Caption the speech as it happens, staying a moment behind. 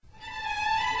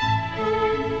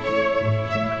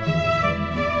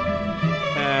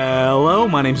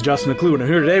My name's Justin McClue, and I'm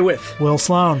here today with Will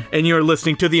Sloan. And you're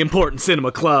listening to the Important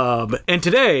Cinema Club. And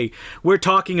today, we're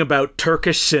talking about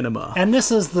Turkish cinema. And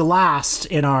this is the last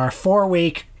in our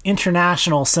 4-week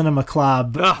International Cinema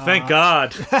Club. Oh, thank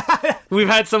God. We've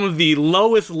had some of the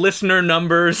lowest listener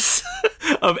numbers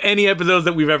of any episodes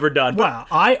that we've ever done. Well,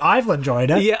 I've enjoyed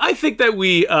it. Yeah, I think that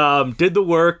we did the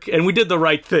work and we did the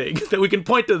right thing. That we can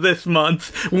point to this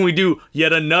month when we do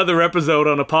yet another episode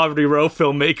on a Poverty Row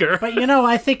filmmaker. But you know,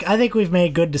 I think we've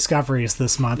made good discoveries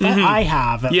this month. Mm-hmm. I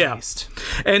have, at least.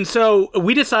 And so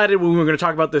we decided when we were going to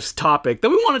talk about this topic that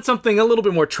we wanted something a little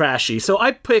bit more trashy. So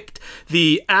I picked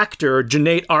the actor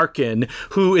Cüneyt Arkın,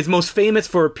 who is most famous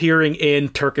for appearing in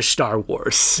Turkish Star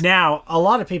Wars. Now, a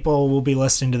lot of people will be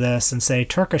listening to this and say,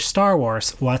 Turkish Star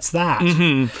Wars, what's that?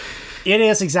 Mm-hmm. It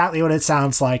is exactly what it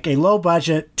sounds like, a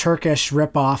low-budget Turkish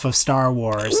ripoff of Star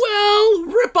Wars. Well,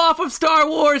 ripoff of Star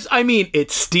Wars? I mean, it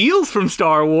steals from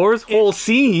Star Wars, whole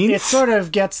scenes. It sort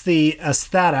of gets the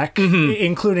aesthetic,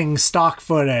 including stock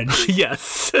footage.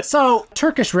 Yes. So,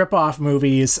 Turkish ripoff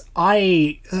movies,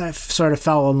 I sort of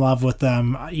fell in love with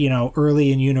them,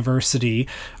 early in university.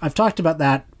 I've talked about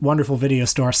that wonderful video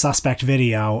store, Suspect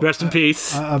Video. Rest in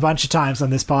peace. A bunch of times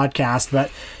on this podcast, but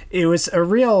it was a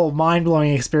real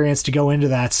mind-blowing experience to go into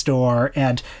that store,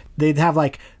 and they'd have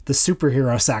like the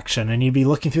superhero section, and you'd be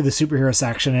looking through the superhero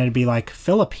section and it'd be like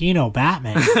Filipino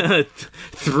Batman.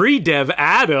 Three Dev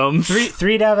Adams.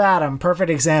 Three Dev Adam,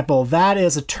 perfect example. That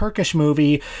is a Turkish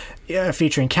movie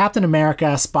featuring Captain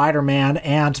America, Spider-Man,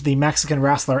 and the Mexican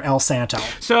wrestler El Santo.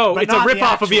 So it's a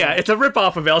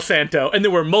ripoff of El Santo, and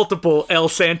there were multiple El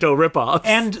Santo ripoffs.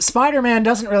 And Spider-Man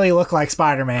doesn't really look like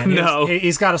Spider-Man. No.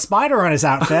 He's got a spider on his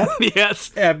outfit. Yes.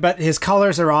 But his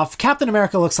colors are off. Captain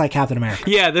America looks like Captain America.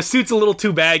 Yeah, the suit's a little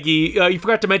too baggy. You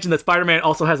forgot to mention that Spider-Man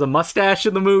also has a mustache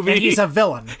in the movie. And he's a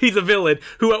villain. He's a villain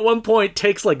who at one point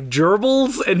takes like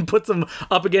gerbils and puts them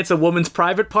up against a woman's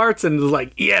private parts and is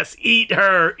like, yes, eat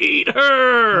her, eat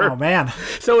her. Oh, man.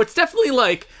 So it's definitely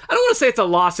like, I don't want to say it's a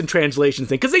lost in translation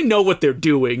thing, because they know what they're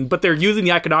doing, but they're using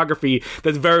the iconography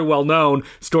that's very well known.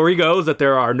 Story goes that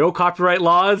there are no copyright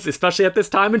laws, especially at this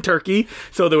time in Turkey,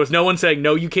 so there was no one saying,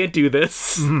 no, you can't do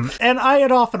this. Mm-hmm. And I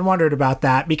had often wondered about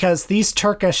that, because these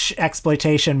Turkish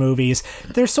exploitation movies,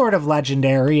 they're sort of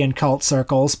legendary in cult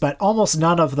circles, but almost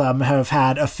none of them have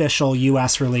had official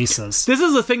U.S. releases. This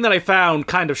is the thing that I found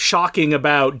kind of shocking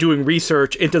about doing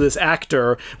research into this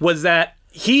actor, was that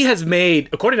he has made,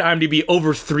 according to IMDb,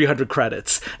 over 300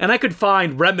 credits. And I could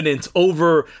find remnants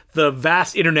over the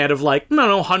vast internet of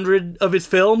 100 of his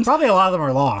films. Probably a lot of them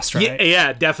are lost, right?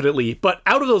 Yeah, definitely. But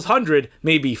out of those 100,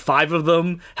 maybe 5 of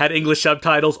them had English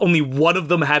subtitles. Only 1 of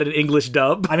them had an English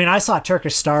dub. I mean, I saw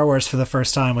Turkish Star Wars for the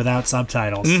first time without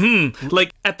subtitles. Mm-hmm.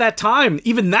 At that time,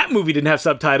 even that movie didn't have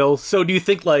subtitles. So do you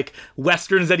think,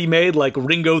 Westerns that he made, like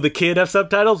Ringo the Kid, have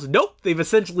subtitles? Nope. They've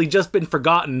essentially just been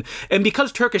forgotten. And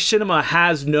because Turkish cinema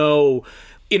has no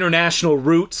international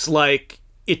roots like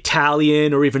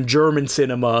Italian or even German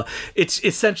cinema, it's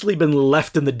essentially been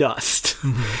left in the dust,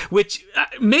 which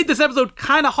made this episode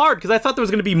kind of hard because I thought there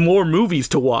was going to be more movies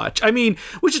to watch. I mean,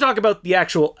 we should talk about the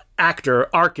actual actor,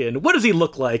 Arkın. What does he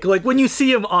look like? Like when you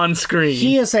see him on screen?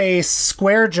 He is a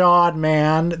square-jawed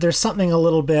man. There's something a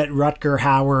little bit Rutger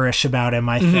Hauer-ish about him,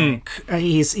 I think.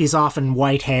 He's often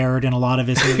white-haired in a lot of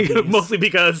his movies. Mostly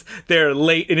because they're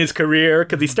late in his career,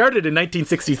 because he started in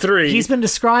 1963. He's been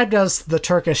described as the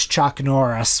Turkish Chuck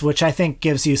Norris, which I think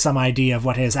gives you some idea of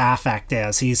what his affect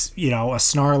is. He's, a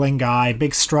snarling guy,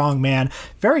 big, strong man,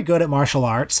 very good at martial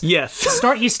arts. Yes.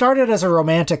 He started as a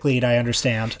romantic lead, I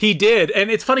understand. He did,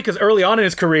 and it's funny because early on in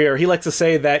his career, he likes to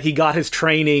say that he got his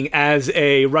training as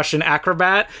a Russian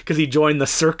acrobat because he joined the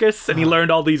circus and he learned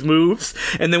all these moves.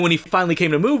 And then when he finally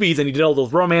came to movies and he did all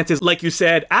those romances, like you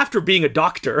said, after being a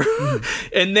doctor.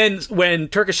 And then when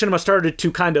Turkish cinema started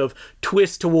to kind of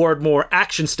twist toward more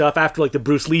action stuff after the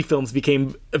Bruce Lee films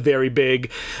became very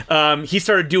big, he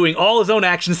started doing all his own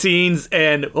action scenes,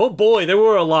 and oh boy, there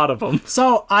were a lot of them.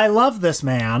 So I love this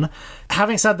man.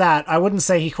 Having said that, I wouldn't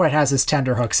say he quite has his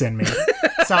tenterhooks in me.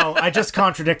 So I just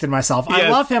contradicted myself. Yes. I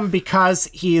love him because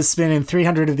he's been in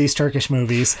 300 of these Turkish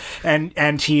movies,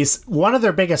 and he's one of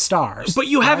their biggest stars. But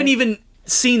you haven't even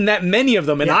seen that many of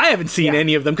them, and I haven't seen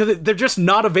any of them because they're just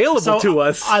not available to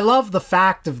us. I love the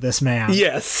fact of this man.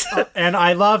 Yes. And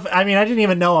I didn't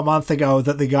even know a month ago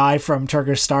that the guy from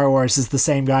Turkish Star Wars is the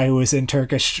same guy who was in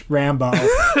Turkish Rambo.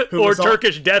 Or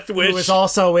Turkish Death Wish. Who was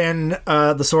also in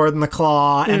The Sword and the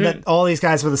Claw, and that all these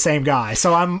guys were the same guy.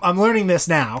 So I'm learning this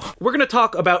now. We're going to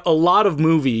talk about a lot of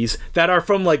movies that are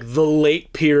from the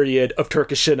late period of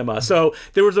Turkish cinema. So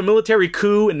there was a military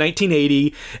coup in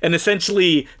 1980, and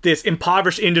essentially this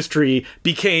impoverished industry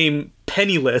became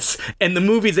penniless. And the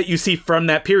movies that you see from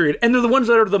that period, and they're the ones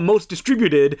that are the most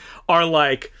distributed, are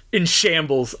like in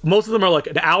shambles. Most of them are like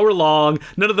an hour long.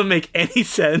 None of them make any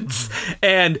sense.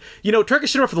 And, you know,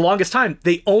 Turkish cinema for the longest time,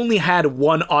 they only had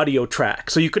one audio track.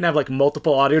 So you couldn't have like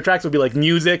multiple audio tracks. It would be like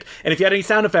music. And if you had any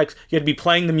sound effects, you had to be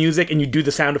playing the music and you do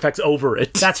the sound effects over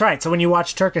it. That's right. So when you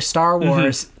watch Turkish Star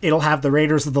Wars, it'll have the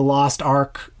Raiders of the Lost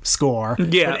Ark score.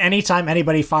 Yeah. But anytime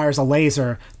anybody fires a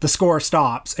laser, the score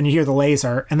stops and you hear the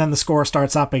laser and then the score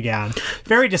starts up again.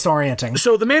 Very disorienting.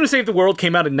 So The Man Who Saved the World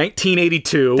came out in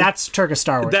 1982. That's Turkish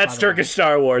Star Wars. That's Turkish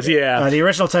Star Wars, yeah. The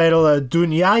original title,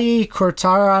 Dünyayı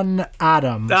Kurtaran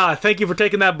Adam. Thank you for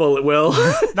taking that bullet, Will.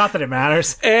 Not that it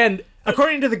matters. And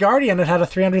according to The Guardian, it had a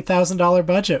 $300,000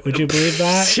 budget. Would you believe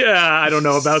that? Yeah, I don't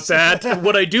know about that.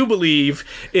 What I do believe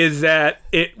is that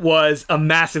it was a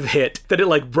massive hit, that it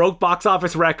like broke box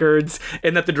office records,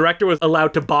 and that the director was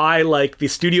allowed to buy like the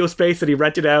studio space that he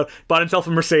rented out, bought himself a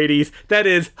Mercedes. That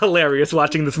is hilarious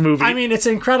watching this movie. I mean, it's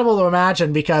incredible to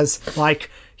imagine because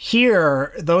like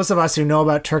here, those of us who know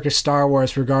about Turkish Star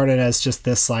Wars regard it as just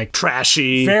this like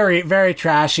trashy, very, very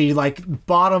trashy, like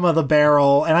bottom of the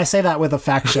barrel. And I say that with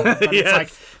affection. But Yes.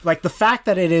 It's like the fact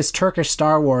that it is Turkish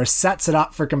Star Wars sets it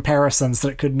up for comparisons that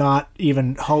it could not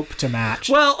even hope to match.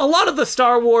 Well, a lot of the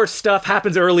Star Wars stuff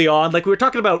happens early on. Like we were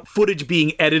talking about footage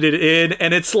being edited in,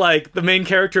 and it's like the main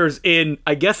character's in,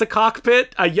 I guess, a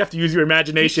cockpit. You have to use your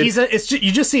imagination.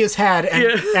 You just see his head,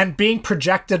 and being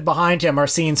projected behind him are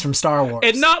scenes from Star Wars.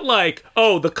 And not like,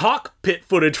 oh, the cockpit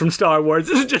footage from Star Wars.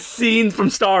 This is just scenes from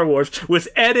Star Wars with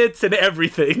edits and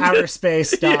everything. Outer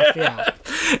space stuff, yeah.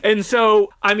 And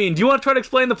so, I mean, do you want to try to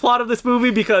explain the plot of this movie?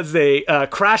 Because they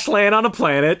crash land on a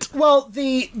planet. Well,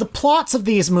 the plots of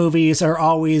these movies are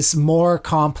always more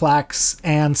complex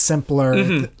and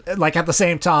simpler, like at the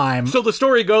same time. So the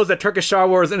story goes that Turkish Star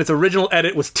Wars in its original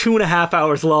edit was 2.5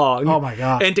 hours long. Oh my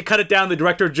God. And to cut it down, the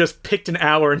director just picked an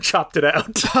hour and chopped it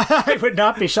out. I would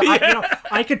not be shocked. Yeah.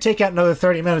 I could take out another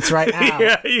 30 minutes right now.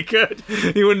 Yeah, you could.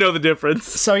 You wouldn't know the difference.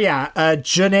 So yeah,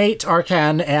 Cüneyt,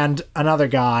 Arkın, and another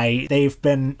guy, they've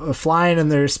been flying in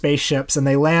their spaceships and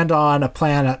they land on a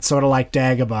planet sort of like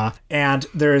Dagobah. And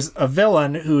there's a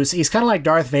villain he's kind of like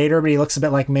Darth Vader, but he looks a bit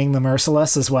like Ming the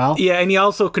Merciless as well. Yeah, and he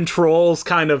also controls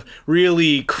kind of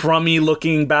really crummy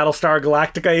looking Battlestar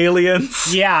Galactica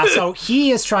aliens. Yeah, so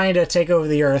he is trying to take over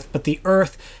the Earth, but the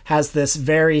Earth has this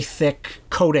very thick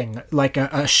coating, like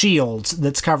a shield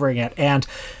that's covering it, and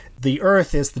the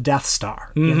Earth is the Death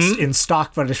Star in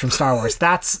stock footage from Star Wars.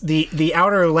 That's the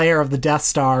outer layer of the Death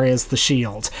Star is the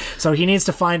shield. So he needs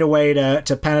to find a way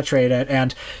to penetrate it,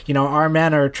 and you know our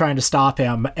men are trying to stop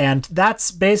him, and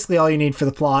that's basically all you need for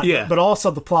the plot. Yeah. But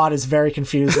also the plot is very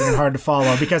confusing and hard to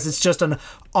follow because it's just an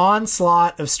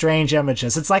onslaught of strange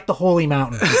images. It's like the Holy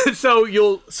Mountain. So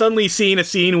you'll suddenly see in a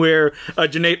scene where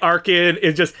Cüneyt Arkın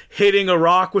is just hitting a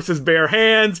rock with his bare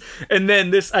hands, and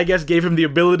then this, I guess, gave him the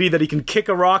ability that he can kick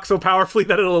a rock so powerfully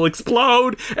that it'll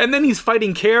explode, and then he's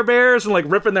fighting Care Bears and like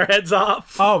ripping their heads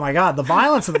off. Oh my God, the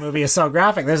violence of the movie is so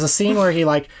graphic. There's a scene where he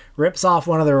like rips off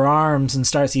one of their arms and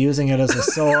starts using it as a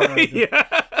sword.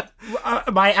 Yeah.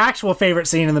 My actual favorite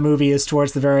scene in the movie is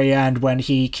towards the very end when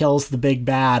he kills the big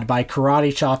bad by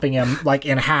karate chopping him like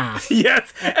in half.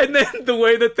 Yes, and then the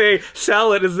way that they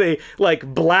sell it is they like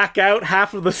black out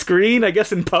half of the screen, I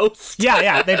guess, in post.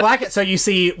 Yeah, they black it so you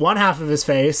see one half of his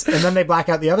face, and then they black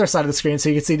out the other side of the screen so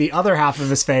you can see the other half of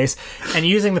his face, and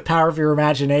using the power of your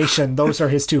imagination, those are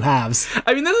his two halves.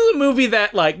 I mean, this is a movie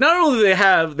that, like, not only do they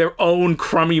have their own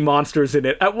crummy monsters in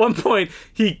it, at one point,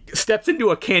 he steps into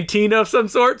a cantina of some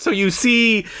sort, so you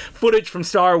see footage from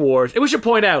Star Wars. And we should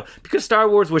point out, because Star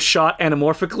Wars was shot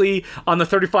anamorphically on the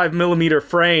 35mm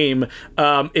frame,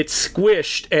 it's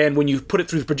squished, and when you put it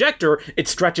through the projector, it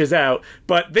stretches out.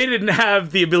 But they didn't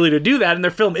have the ability to do that, and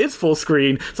their film is full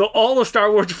screen, so all the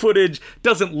Star Wars footage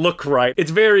doesn't look right.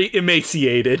 It's very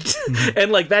emaciated.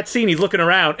 And, like, that scene, he's looking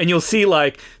around, and you'll see,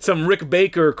 like, some Rick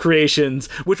Baker creations,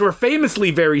 which were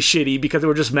famously very shitty because they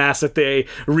were just masks that they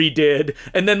redid.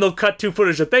 And then they'll cut to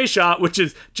footage that they shot, which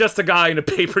is just a guy in a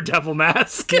paper devil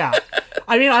mask. Yeah.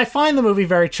 I mean, I find the movie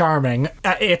very charming.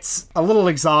 It's a little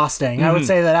exhausting. I would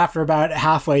say that after about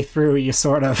halfway through, you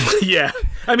sort of... Yeah.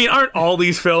 I mean, aren't all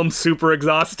these films super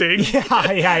exhausting?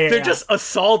 Yeah. They're just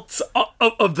assaults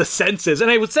of the senses. And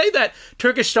I would say that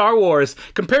Turkish Star Wars,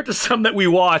 compared to some that we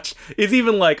watch, is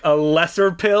even like a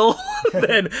lesser pill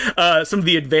than some of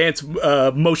the advanced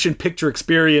motion picture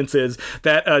experiences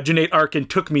that Cüneyt Arkın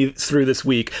took me through this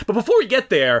week. But before we get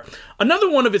there, another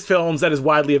one of his films that is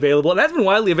widely available, and has been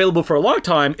widely available for a long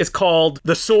time, is called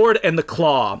The Sword and the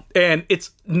Claw. And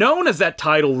it's known as that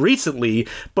title recently,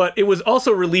 but it was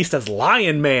also released as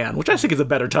Lion Man, which I think is a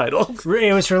better title.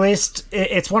 It was released,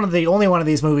 it's only one of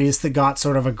these movies that got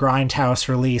sort of a grindhouse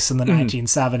release in the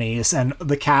 1970s, and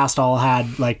the cast all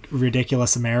had like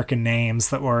ridiculous American names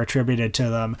that were attributed to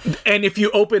them. And if you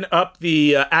open up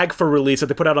the AGFA release that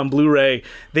they put out on Blu-ray,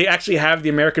 they actually have the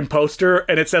American poster,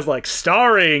 and it says like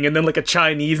starring, and then like a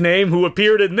Chinese name who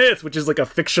appeared in this, which is like a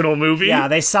fictional movie. Yeah,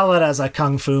 they sell it as a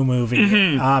kung fu movie.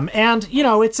 And, you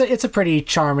know, it's a pretty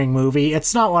charming movie.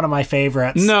 It's not one of my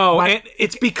favorites. No, and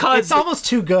it's because... It's almost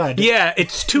too good. Yeah,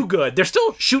 it's too good. They're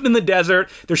still shooting in the desert.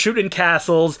 They're shooting in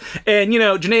castles. And, you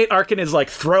know, Cüneyt Arkın is like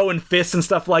throwing fists and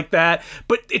stuff like that.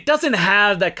 But it doesn't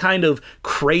have that kind of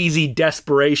crazy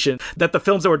desperation that the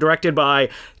films that were directed by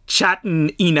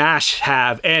Çetin İnaş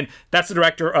have, and that's the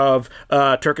director of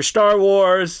Turkish Star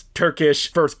Wars,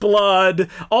 Turkish First Blood.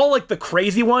 All like the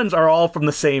crazy ones are all from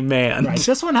the same man. Right.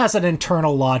 This one has an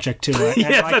internal logic to it.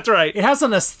 Yes, that's right. It has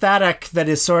an aesthetic that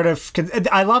is sort of...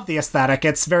 I love the aesthetic.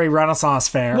 It's very Renaissance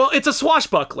fair. Well, it's a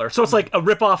swashbuckler, so it's like a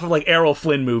ripoff of like Errol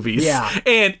Flynn movies. Yeah.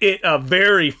 And it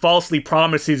very falsely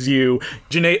promises you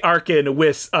Cüneyt Arkın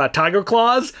with tiger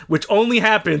claws, which only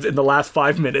happens in the last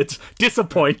 5 minutes.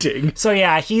 Disappointing. So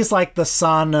yeah, he's like the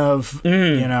son of,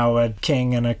 you know, a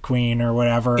king and a queen or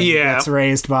whatever. Yeah. That's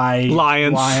raised by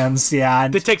lions. Yeah.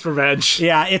 It takes revenge.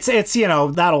 Yeah, it's you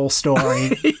know, that old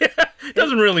story. Yeah. It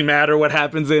doesn't really matter what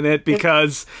happens in it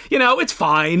because, you know, it's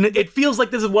fine. It feels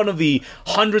like this is one of the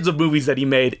hundreds of movies that he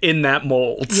made in that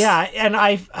mold. Yeah, and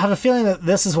I have a feeling that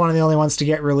this is one of the only ones to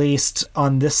get released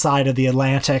on this side of the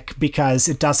Atlantic because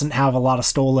it doesn't have a lot of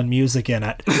stolen music in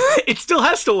it. It still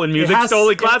has stolen music,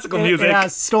 stolen classical music. It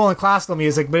has stolen classical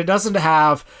music, but it doesn't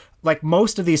have... Like,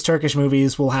 most of these Turkish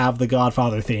movies will have the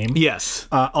Godfather theme. Yes.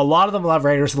 A lot of them will have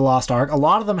Raiders of the Lost Ark. A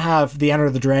lot of them have the Enter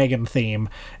the Dragon theme.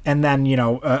 And then, you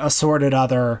know, assorted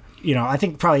other... You know, I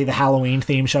think probably the Halloween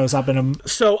theme shows up in them.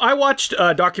 So I watched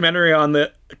a documentary on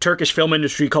the Turkish film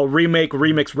industry called Remake,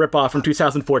 Remix, Ripoff from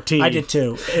 2014. I did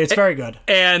too. It's very good.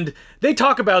 And they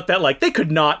talk about that, like, they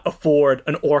could not afford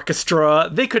an orchestra.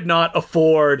 They could not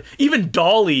afford even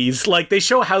dollies. Like, they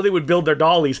show how they would build their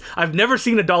dollies. I've never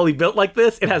seen a dolly built like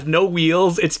this. It has no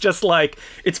wheels. It's just like,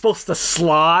 it's supposed to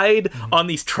slide on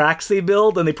these tracks they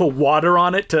build, and they put water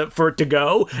on it for it to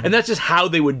go. And that's just how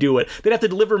they would do it. They'd have to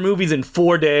deliver movies in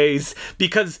 4 days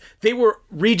because they were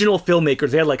regional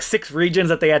filmmakers. They had like 6 regions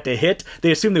that they had to hit.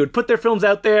 They assumed they would put their films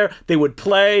out there, they would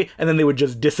play, and then they would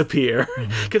just disappear.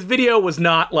 Because video was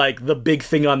not like the big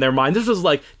thing on their mind. This was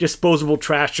like disposable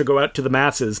trash to go out to the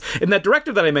masses. And that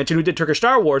director that I mentioned who did Turkish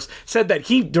Star Wars said that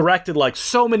he directed like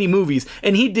so many movies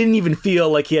and he didn't even feel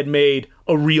like he had made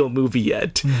a real movie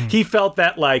yet. He felt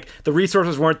that like the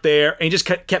resources weren't there and he just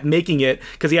kept making it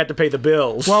because he had to pay the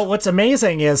bills. Well, what's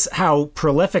amazing is how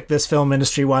prolific this film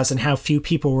industry was and how few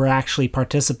people were actually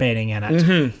participating in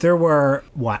it. There were,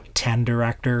 10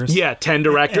 directors? Yeah, 10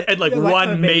 directors and like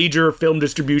one major film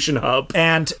distribution hub.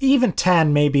 And even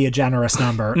 10 may be a generous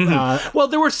number. Well,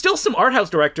 there were still some art house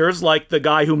directors, like the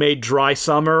guy who made Dry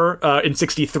Summer in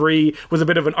 1963 was a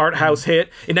bit of an art house hit.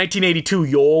 In 1982,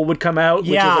 Yol would come out,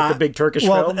 which is like the big Turkish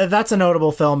film. That's a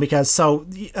notable film because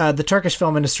the Turkish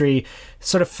film industry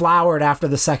sort of flowered after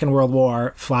the Second World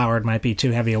War. Flowered might be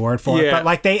too heavy a word for it, but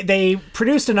like they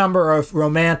produced a number of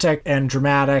romantic and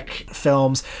dramatic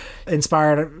films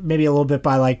inspired maybe a little bit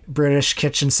by like British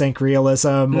kitchen sink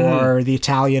realism or the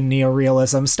Italian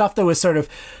neorealism, stuff that was sort of,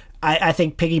 I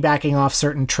think, piggybacking off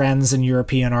certain trends in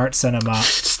European art cinema.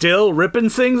 Still ripping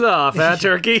things off, huh,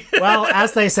 Turkey? Well,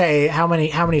 as they say, how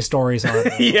many stories are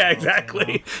there? Yeah,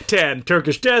 exactly. 10.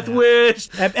 Turkish Death Wish.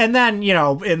 And then, you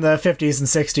know, in the 50s and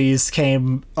 60s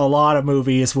came a lot of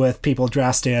movies with people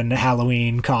dressed in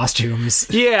Halloween costumes.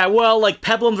 Yeah, well, like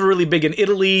Peplums were really big in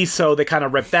Italy, so they kind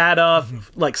of ripped that up.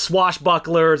 Like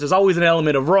swashbucklers, there's always an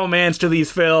element of romance to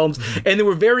these films. And they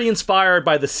were very inspired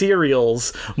by the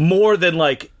serials more than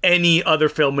like any other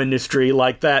film industry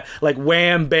like that. Like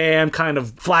Wham Bam kind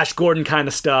of Flash Gordon kind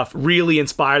of stuff really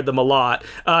inspired them a lot.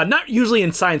 Not usually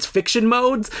in science fiction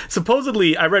modes.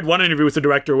 Supposedly, I read one interview with the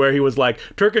director where he was like,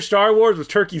 Turkish Star Wars was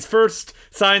Turkey's first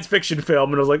science fiction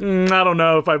film. And I was like, I don't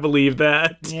know if I believe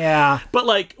that. Yeah. But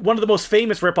like one of the most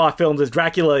famous ripoff films is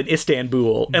Dracula in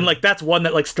Istanbul. And like that's one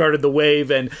that like started the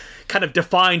wave and kind of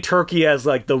defined Turkey as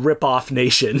like the rip-off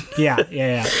nation.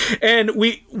 Yeah. And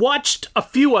we watched a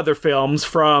few other films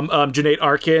from Cüneyt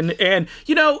Arkın, and,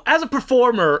 you know, as a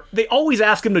performer, they always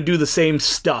ask him to do the same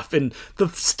stuff, and the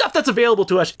stuff that's available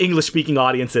to us English-speaking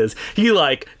audiences. He,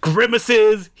 like,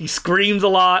 grimaces, he screams a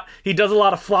lot, he does a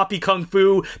lot of floppy kung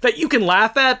fu that you can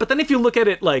laugh at, but then if you look at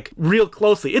it, like, real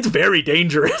closely, it's very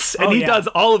dangerous, and he does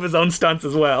all of his own stunts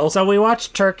as well. So we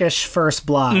watched Turkish First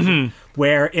Blood,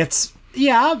 where it's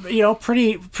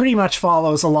pretty much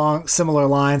follows along similar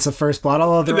lines of First Blood,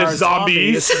 although there are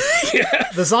zombies.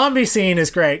 Yes. The zombie scene is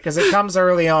great because it comes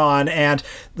early on, and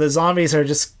the zombies are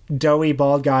just doughy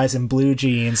bald guys in blue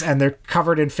jeans, and they're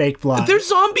covered in fake blood. There's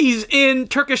zombies in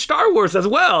Turkish Star Wars as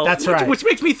well. That's right. Which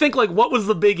makes me think, like, what was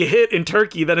the big hit in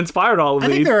Turkey that inspired all of these?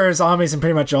 I think there are zombies in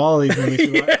pretty much all of these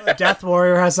movies. Death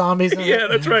Warrior has zombies in it. Yeah,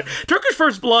 that's right. Turkish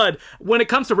First Blood, when it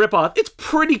comes to ripoff, it's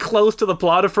pretty close to the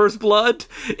plot of First Blood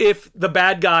if the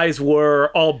bad guys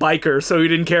were all bikers, so you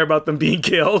didn't care about them being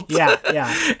killed. Yeah.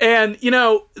 And, you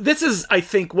know, this is, I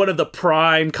think, one of the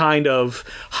prime kind of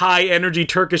high-energy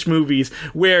Turkish movies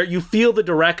where you feel the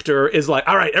director is like,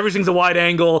 all right, everything's a wide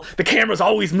angle, the camera's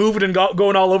always moving and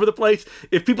going all over the place.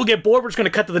 If people get bored, we're just going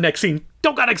to cut to the next scene.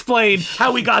 Don't gotta explain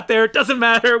how we got there. It doesn't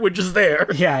matter. We're just there.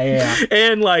 Yeah.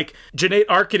 And, like, Cüneyt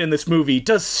Arkın in this movie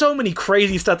does so many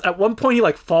crazy stuff. At one point, he,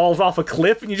 like, falls off a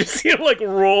cliff and you just see him, like,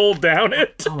 roll down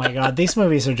it. Oh, my God. These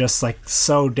movies are just, like,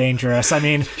 so dangerous. I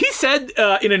mean... He said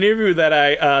in an interview that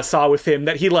I saw with him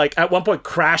that he, like, at one point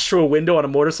crashed through a window on a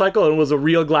motorcycle and it was a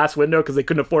real glass window because they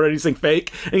couldn't afford anything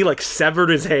fake. And he, like, severed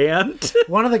his hand.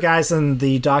 One of the guys in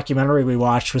the documentary we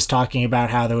watched was talking about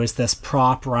how there was this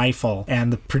prop rifle,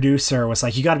 and the producer was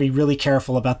like, you got to be really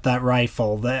careful about that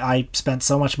rifle. I spent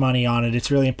so much money on it. It's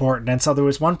really important. And so there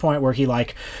was one point where he,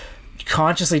 like,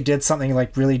 consciously did something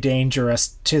like really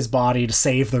dangerous to his body to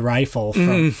save the rifle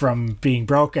from being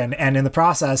broken, and in the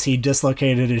process he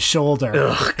dislocated his shoulder.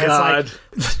 Oh, God.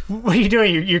 It's like, what are you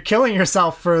doing? You're killing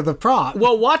yourself for the prop.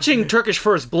 Well, watching Turkish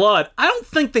First Blood, I don't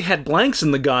think they had blanks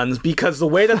in the guns because the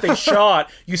way that they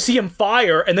shot, you see him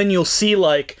fire and then you'll see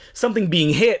like something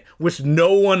being hit with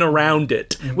no one around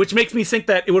it, which makes me think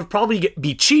that it would probably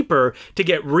be cheaper to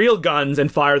get real guns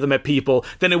and fire them at people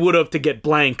than it would have to get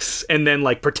blanks and then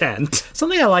like pretend.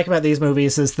 Something I like about these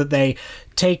movies is that they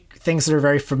take things that are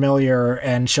very familiar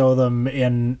and show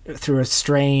them through a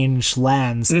strange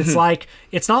lens. It's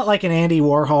not like an Andy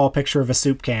Warhol picture of a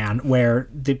soup can where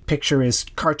the picture is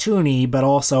cartoony but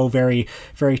also very,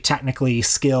 very technically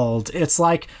skilled. It's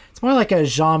more like a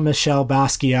Jean-Michel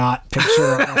Basquiat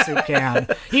picture of a soup can.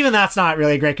 Even that's not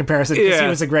really a great comparison because he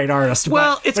was a great artist.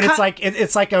 Well,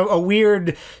 it's like a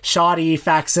weird, shoddy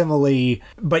facsimile,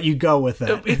 but you go with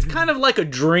it. It's kind of like a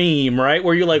dream, right?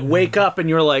 Where you like wake up and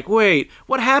you're like, wait,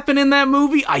 what happened in that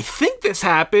movie? I think this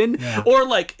happened. Yeah. Or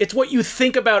like it's what you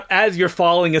think about as you're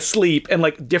falling asleep, and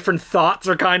like different thoughts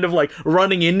are kind of like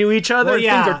running into each other.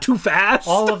 Things are too fast.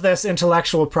 All of this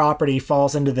intellectual property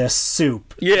falls into this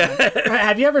soup. Yeah.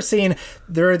 Have you ever seen,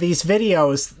 there are these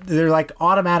videos, they're like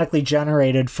automatically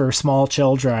generated for small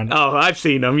children. Oh, I've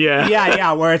seen them, yeah.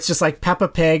 Yeah, where it's just like Peppa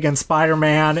Pig and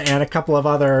Spider-Man and a couple of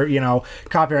other,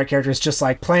 copyright characters just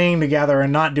like playing together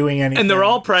and not doing anything. And they're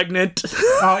all pregnant.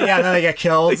 Oh, yeah, and then they get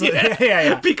killed.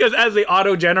 Yeah. Because as they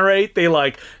auto-generate, they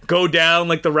like go down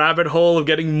like the rabbit hole of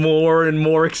getting more and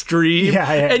more extreme. Yeah.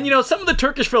 And some of the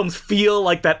Turkish films feel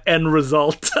like that end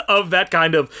result of that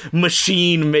kind of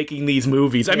machine making these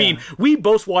movies. I mean, we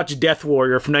both watched Death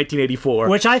Warrior from 1984.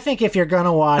 Which I think if you're going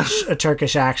to watch a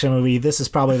Turkish action movie, this is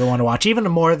probably the one to watch, even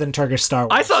more than Turkish Star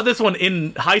Wars. I saw this one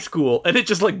in high school, and it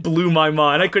just like blew my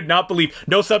mind. I could not believe,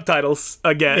 no subtitles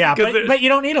again. Yeah, but you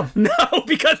don't need them. No,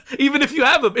 because even if you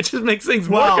have them, it just makes things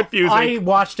more confusing. I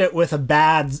watched it with a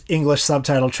bad English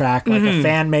subtitle track, like a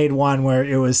fan-made one where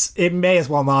it may as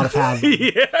well not have had them.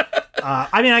 Yeah.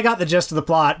 I got the gist of the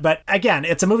plot, but again,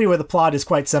 it's a movie where the plot is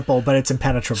quite simple, but it's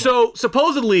impenetrable. So,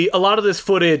 supposedly, a lot of this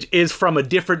footage is from a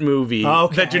different movie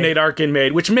that Cüneyt Arkın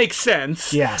made, which makes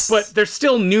sense. Yes. But there's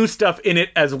still new stuff in it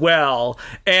as well.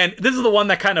 And this is the one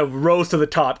that kind of rose to the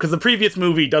top, because the previous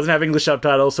movie doesn't have English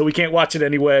subtitles, so we can't watch it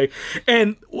anyway.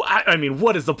 And, I mean,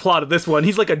 what is the plot of this one?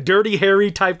 He's like a Dirty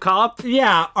Harry type cop?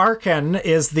 Yeah, Arkın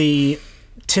is the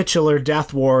titular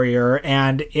Death Warrior,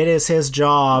 and it is his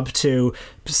job to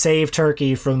save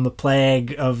Turkey from the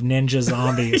plague of ninja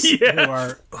zombies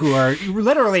Yes. who are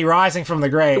literally rising from the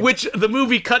grave. Which the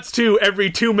movie cuts to every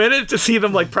 2 minutes to see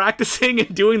them like practicing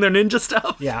and doing their ninja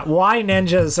stuff. Yeah, why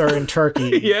ninjas are in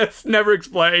Turkey. Yes, never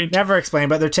explained. Never explained,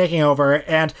 but they're taking over.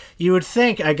 And you would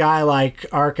think a guy like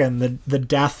Arkyn, the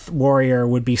death warrior,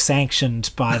 would be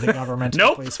sanctioned by the government and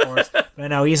Nope. police force. But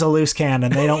no, he's a loose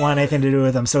cannon. They don't want anything to do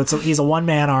with him. So he's a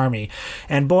one-man army.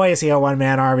 And boy, is he a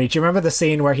one-man army. Do you remember the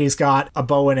scene where he's got a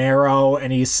bow and arrow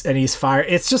and he's fire?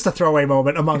 It's just a throwaway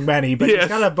moment among many, but Yes. he's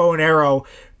got a bow and arrow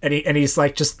and he's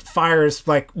like just fires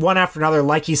like one after another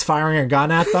like he's firing a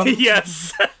gun at them.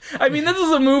 Yes. I mean, this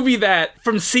is a movie that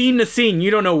from scene to scene, you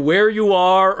don't know where you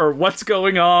are or what's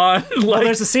going on. Well,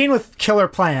 there's a scene with killer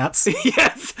plants.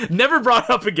 Yes, never brought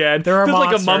up again. There are There's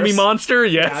monsters. like a mummy monster.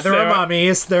 Yes, Yeah, there are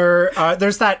mummies.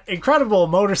 There's that incredible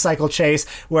motorcycle chase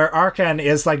where Arkyn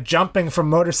is like jumping from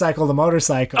motorcycle to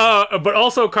motorcycle. But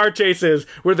also car chases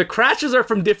where the crashes are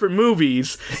from different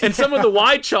movies, and some of the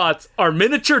wide shots are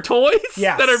miniature toys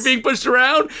Yes. that are being pushed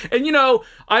around. And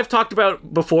I've talked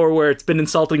about before where it's been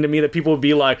insulting to me that people would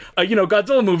be like,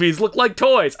 Godzilla movies look like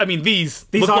toys. I mean, these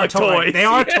look are like toys. They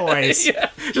are toys.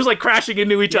 Yeah. Just like crashing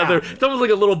into each other. It's almost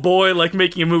like a little boy like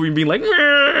making a movie and being like,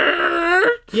 "Meow."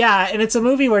 Yeah, and it's a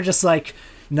movie where just like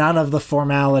none of the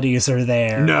formalities are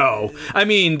there. No. I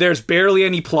mean, there's barely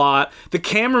any plot. The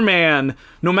cameraman,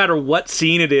 no matter what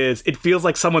scene it is, it feels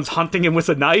like someone's hunting him with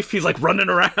a knife. He's like running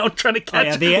around trying to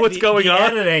catch what's going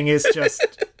on. The editing is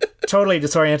just totally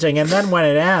disorienting. And then when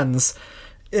it ends,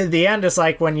 the end is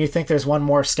like when you think there's one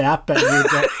more step and you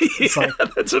get it's like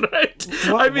That's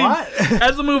right. what?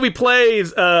 As the movie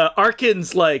plays,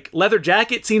 Arkyn's like leather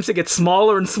jacket seems to get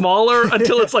smaller and smaller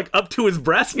until it's like up to his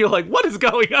breast, and you're like, what is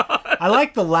going on? I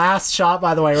like the last shot,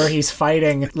 by the way, where he's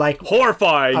fighting like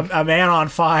Horrifying. a man on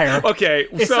fire. Okay,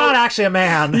 It's not actually a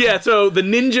man. Yeah, so the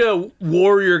ninja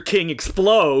warrior king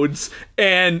explodes,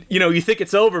 and you think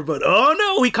it's over, but oh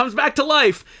no, he comes back to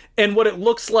life. And what it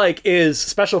looks like is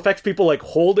special effects people like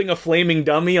holding a flaming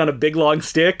dummy on a big long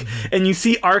stick, and you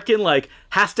see Arkyn like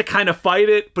has to kind of fight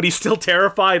it, but he's still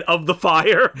terrified of the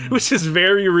fire, which is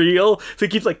very real. So he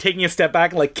keeps like taking a step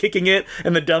back and like kicking it,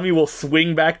 and the dummy will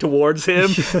swing back towards him.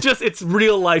 Just it's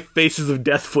real life faces of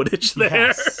death footage there.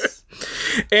 Yes.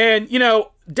 And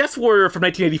Death Warrior from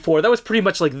 1984, that was pretty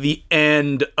much like the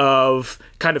end of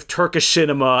kind of Turkish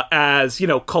cinema as,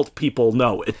 cult people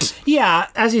know it. Yeah,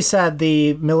 as you said,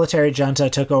 the military junta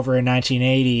took over in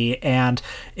 1980, and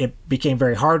it became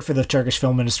very hard for the Turkish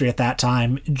film industry at that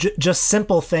time. Just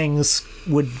simple things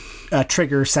would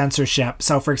trigger censorship.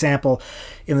 So, for example,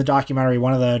 in the documentary,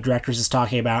 one of the directors is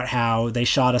talking about how they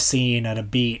shot a scene at a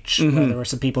beach where there were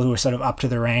some people who were sort of up to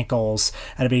their ankles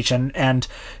at a beach, and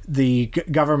the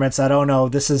government said, oh no,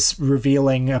 this is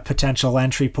revealing a potential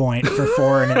entry point for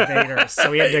foreign invaders.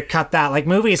 So we had to cut that. Like,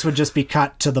 movies would just be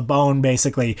cut to the bone,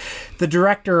 basically. The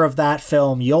director of that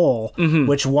film, Yol,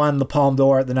 which won the Palme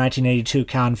d'Or at the 1982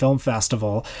 Cannes Film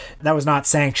Festival, that was not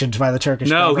sanctioned by the Turkish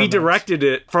government. No, he directed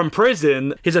it from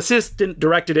prison. His assistant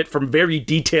directed it from very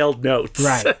detailed notes.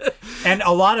 Right. And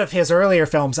a lot of his earlier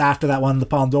films after that won the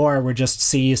Palme d'Or were just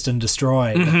seized and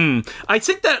destroyed. I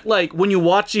think that, like, when you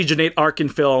watch the Cüneyt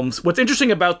Arkın films, what's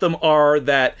interesting about them are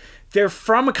that they're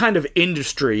from a kind of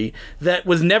industry that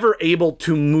was never able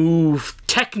to move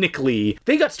technically.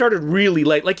 They got started really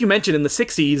late. Like you mentioned, in the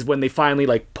 60s, when they finally,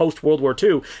 like, post-World War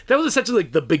II, that was essentially,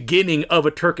 like, the beginning of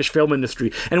a Turkish film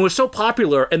industry. And it was so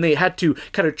popular, and they had to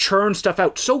kind of churn stuff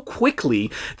out so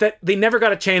quickly that they never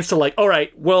got a chance to, like, all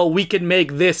right, well, we can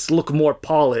make this look more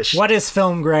polished. What is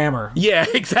film grammar? Yeah,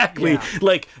 exactly. Yeah.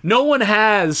 Like, no one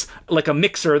has, like, a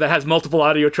mixer that has multiple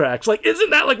audio tracks. Like,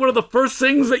 isn't that, like, one of the first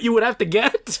things that you would have to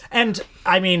get? And,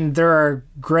 I mean, there are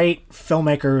great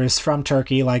filmmakers from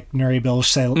Turkey, like Nuri Bilge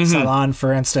Ceylan,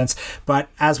 for instance. But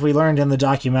as we learned in the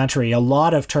documentary, a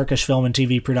lot of Turkish film and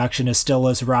TV production is still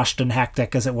as rushed and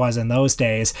hectic as it was in those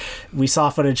days. We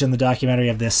saw footage in the documentary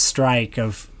of this strike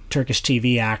of Turkish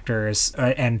TV actors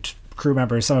and crew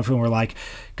members, some of whom were like,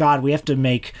 God, we have to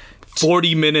make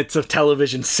 40 minutes of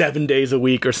television 7 days a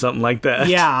week or something like that.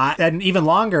 Yeah, and even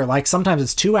longer. Like, sometimes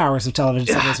it's 2 hours of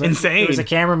television. Yeah, insane. There was a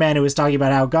cameraman who was talking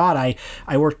about how, God,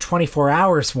 I worked 24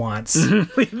 hours once.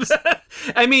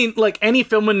 I mean, like, any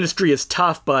film industry is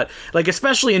tough, but, like,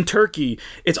 especially in Turkey,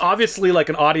 it's obviously, like,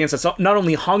 an audience that's not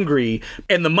only hungry,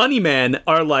 and the money men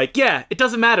are like, yeah, it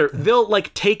doesn't matter. They'll,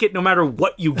 like, take it no matter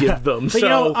what you give them. But,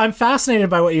 I'm fascinated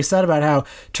by what you said about how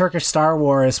Turkish Star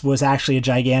Wars was actually a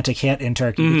gigantic hit in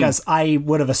Turkey, because I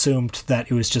would have assumed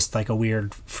that it was just, like, a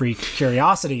weird freak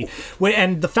curiosity.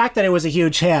 And the fact that it was a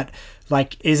huge hit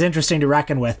like is interesting to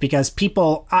reckon with, because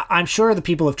people, I'm sure the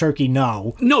people of Turkey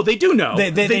know. No, they do know.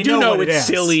 They do know it's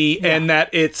silly and that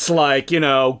it's like,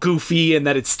 goofy and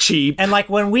that it's cheap. And like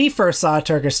when we first saw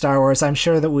Turkish Star Wars, I'm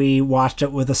sure that we watched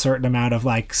it with a certain amount of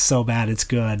like, so bad it's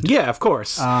good. Yeah, of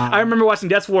course. I remember watching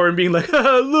Death War and being like,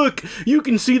 look, you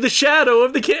can see the shadow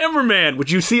of the cameraman,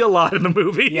 which you see a lot in the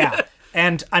movie. Yeah.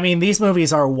 And, I mean, these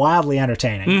movies are wildly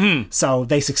entertaining, so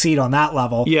they succeed on that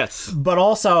level. Yes. But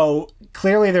also,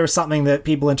 clearly there was something that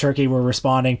people in Turkey were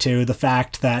responding to, the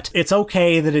fact that it's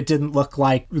okay that it didn't look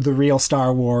like the real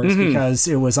Star Wars because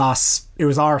it was our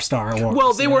Star Wars.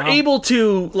 Well, they were able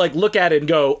to, like, look at it and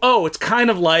go, oh, it's kind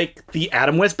of like the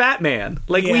Adam West Batman.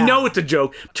 Like, we know it's a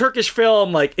joke. Turkish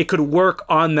film, like, it could work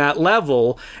on that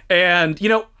level. And,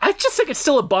 I just think it's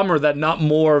still a bummer that not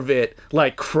more of it,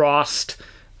 like, crossed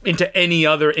into any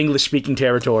other English-speaking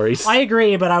territories. I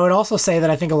agree, but I would also say that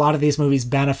I think a lot of these movies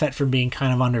benefit from being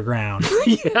kind of underground.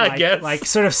 I guess. Like,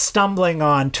 sort of stumbling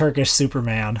on Turkish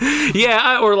Superman.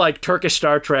 Yeah, or like Turkish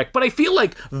Star Trek. But I feel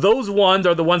like those ones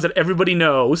are the ones that everybody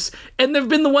knows, and they've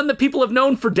been the one that people have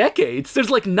known for decades. There's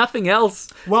like nothing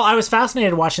else. Well, I was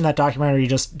fascinated watching that documentary,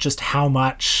 just how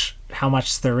much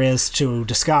there is to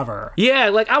discover. Yeah,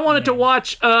 like I wanted to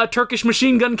watch Turkish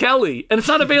Machine Gun Kelly, and it's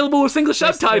not available with English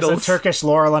subtitles. There's a Turkish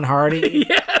Laurel and Hardy.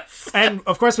 Yes. And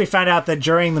of course we found out that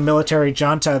during the military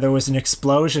junta there was an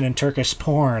explosion in Turkish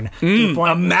porn.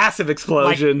 A massive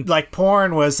explosion. Like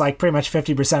porn was like pretty much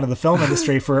 50% of the film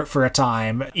industry for a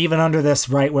time, even under this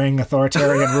right-wing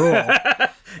authoritarian rule.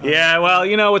 Yeah, well,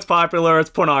 it's popular. It's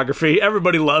pornography.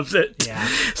 Everybody loves it. Yeah.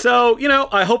 So,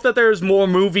 I hope that there's more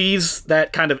movies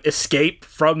that kind of escape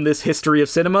from this history of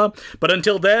cinema. But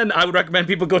until then, I would recommend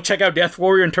people go check out Death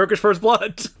Warrior and Turkish First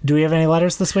Blood. Do we have any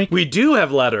letters this week? We do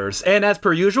have letters. And as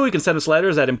per usual, you can send us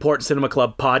letters at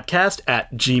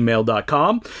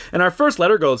importantcinemaclubpodcast@gmail.com. And our first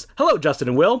letter goes, "Hello, Justin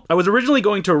and Will. I was originally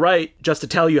going to write just to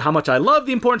tell you how much I love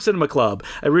the Important Cinema Club.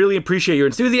 I really appreciate your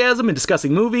enthusiasm in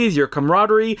discussing movies, your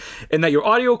camaraderie, and that your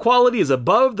audio quality is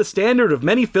above the standard of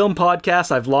many film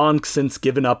podcasts I've long since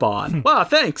given up on." Wow,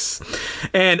 thanks.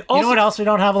 And also, you know what else we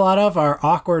don't have a lot of? Our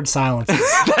awkward silences.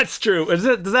 That's true. Does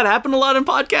that happen a lot in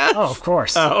podcasts? Oh, of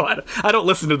course. Oh, I don't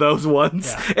listen to those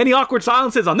ones. Yeah. Any awkward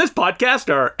silences on this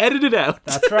podcast are edited out.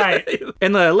 That's right.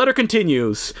 And the letter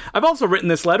continues. I've also written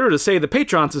this letter to say the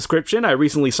Patreon subscription I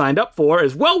recently signed up for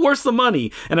is well worth the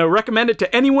money, and I recommend it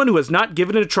to anyone who has not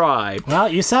given it a try. Well,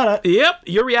 you said it. Yep.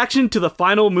 Your reaction to the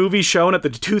final movie shown at the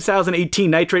 2018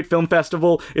 Nitrate Film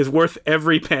Festival is worth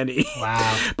every penny.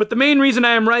 Wow. But the main reason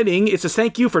I am writing is to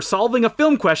thank you for solving a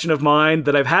film question of mine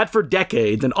that I've had for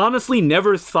decades and honestly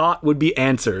never thought would be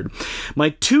answered. My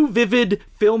two vivid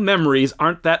film memories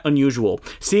aren't that unusual.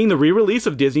 Seeing the re-release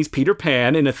of Disney's Peter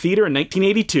Pan in a theater in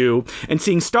 1982 and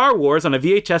seeing Star Wars on a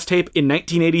VHS tape in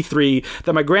 1983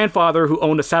 that my grandfather, who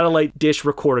owned a satellite dish,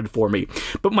 recorded for me.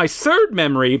 But my third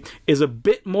memory is a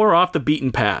bit more off the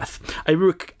beaten path.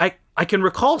 I can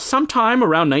recall sometime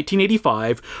around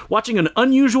 1985 watching an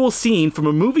unusual scene from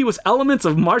a movie with elements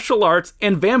of martial arts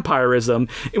and vampirism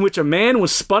in which a man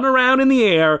was spun around in the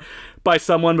air by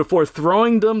someone before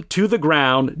throwing them to the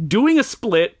ground, doing a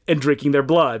split, and drinking their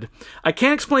blood. I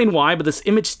can't explain why, but this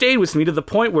image stayed with me to the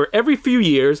point where every few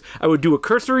years I would do a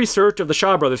cursory search of the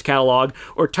Shaw Brothers catalog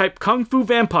or type Kung Fu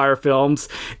vampire films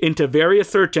into various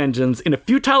search engines in a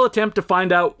futile attempt to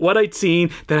find out what I'd seen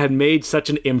that had made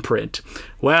such an imprint.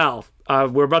 Well,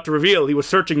 we're about to reveal he was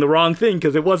searching the wrong thing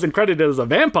because it wasn't credited as a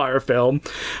vampire film.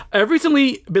 I've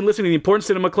recently been listening to the Important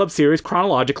Cinema Club series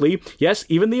chronologically. Yes,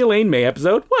 even the Elaine May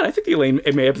episode. What? I think the Elaine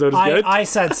May episode is good. I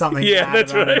said something bad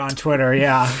about it on Twitter,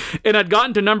 yeah. And I'd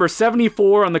gotten to number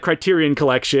 74 on the Criterion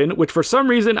Collection, which for some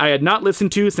reason I had not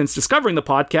listened to since discovering the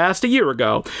podcast a year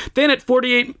ago. Then at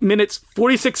 48 minutes,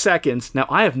 46 seconds, now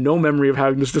I have no memory of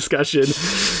having this discussion,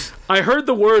 I heard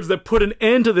the words that put an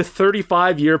end to this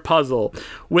 35-year puzzle.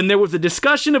 When there was a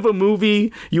discussion of a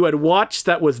movie you had watched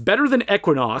that was better than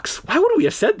Equinox. Why would we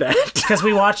have said that? Because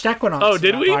we watched Equinox. Oh,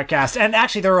 did we? Podcast. And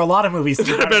actually, there were a lot of movies that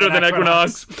were better than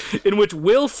Equinox. In which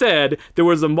Will said there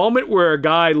was a moment where a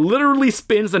guy literally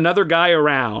spins another guy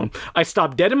around. I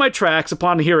stopped dead in my tracks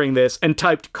upon hearing this and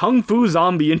typed Kung Fu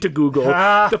Zombie into Google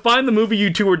to find the movie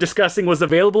you two were discussing was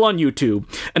available on YouTube.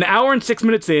 An hour and 6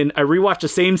 minutes in, I rewatched the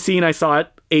same scene I saw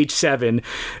it age 7.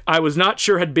 I was not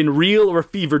sure had been real or a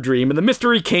fever dream, and the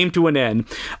mystery came to an end.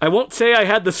 I won't say I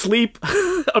had the sleep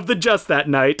of the just that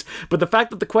night, but the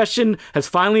fact that the question has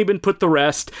finally been put to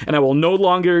rest, and I will no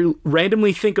longer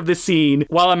randomly think of this scene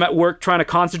while I'm at work trying to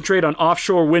concentrate on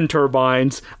offshore wind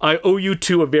turbines, I owe you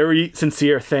two a very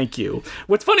sincere thank you.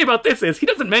 What's funny about this is he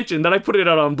doesn't mention that I put it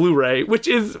out on Blu-ray, which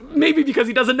is maybe because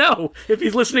he doesn't know if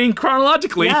he's listening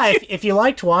chronologically. Yeah, if you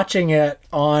liked watching it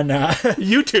on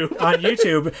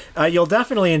YouTube, you'll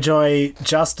definitely enjoy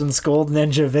Justin's Gold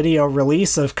Ninja video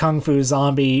release of Kung Fu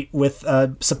Zombie with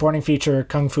a supporting feature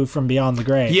Kung Fu from Beyond the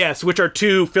Grave. Yes, which are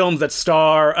two films that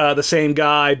star the same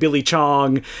guy, Billy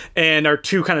Chong, and are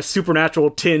two kind of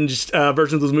supernatural tinged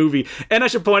versions of the movie. And I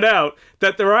should point out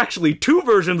that there are actually two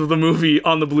versions of the movie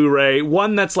on the Blu-ray.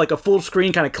 One that's like a full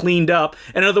screen, kind of cleaned up,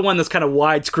 and another one that's kind of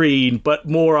widescreen, but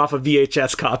more off a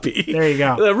VHS copy. There you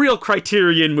go. A real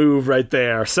Criterion move right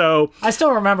there. So I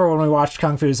still remember when we watched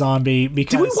Kung Fu Zombie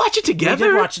because... Did we watch it together?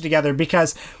 We did watch it together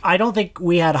because I don't think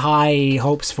we had high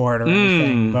hopes for it or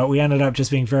anything, but we ended up just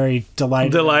being very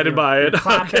delighted by it.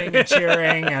 Clapping and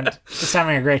cheering and just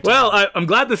having a great time. Well, I'm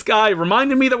glad this guy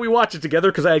reminded me that we watched it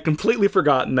together because I had completely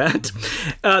forgotten that.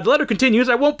 The letter continues,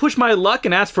 I won't push my luck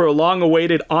and ask for a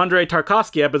long-awaited Andrei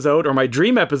Tarkovsky episode or my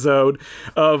dream episode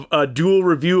of a dual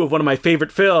review of one of my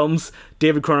favorite films,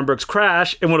 David Cronenberg's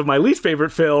Crash, and one of my least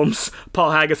favorite films,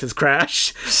 Paul Haggis's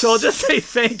Crash. So I'll just say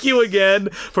thank you again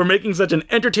for making such an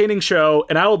entertaining show,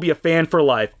 and I will be a fan for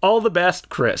life. All the best,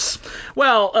 Chris.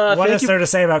 Well, what is there to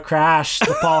say about Crash,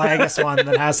 the Paul Haggis one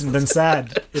that hasn't been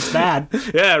said? It's bad.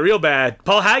 Yeah, real bad.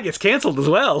 Paul Haggis canceled as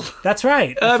well. That's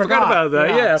right. I forgot about that,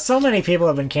 yeah. So many people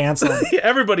have been canceled.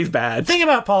 Everybody's bad. The thing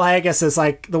about Paul Haggis is,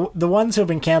 like, the ones who have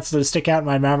been canceled who stick out in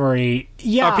my memory,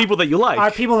 are people that you like. Are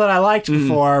people that I liked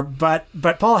before, but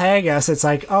Paul Haggis, it's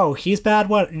like, oh, he's bad?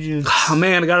 What? Oh,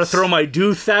 man, I gotta throw my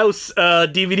Deuce House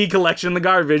DVD collection in the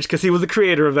garbage because he was the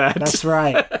creator of that. That's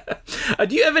right.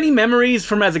 Do you have any memories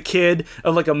from as a kid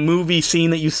of, like, a movie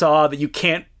scene that you saw that you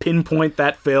can't pinpoint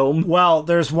that film? Well,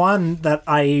 there's one that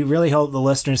I really hope the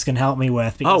listeners can help me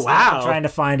with because I've been trying to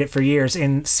find it for years.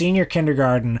 In senior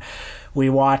kindergarten, we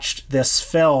watched this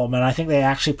film, and I think they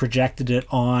actually projected it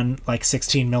on like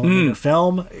 16 millimeter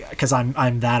film because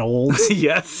I'm that old.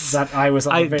 Yes, that I was.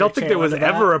 I don't think there was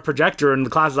ever a projector in the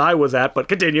classes I was at, but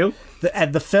continue.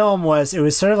 The film was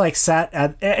sort of like set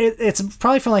at it's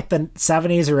probably from like the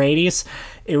 70s or 80s.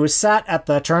 It was set at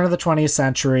the turn of the 20th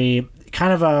century,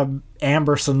 kind of a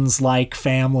Ambersons-like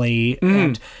family,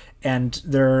 and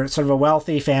they're sort of a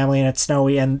wealthy family, and it's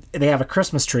snowy, and they have a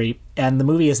Christmas tree, and the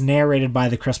movie is narrated by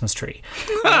the Christmas tree.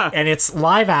 And it's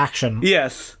live action.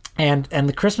 Yes. And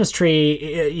the Christmas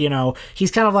tree, you know,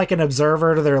 he's kind of like an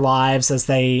observer to their lives as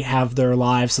they have their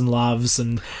lives and loves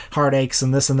and heartaches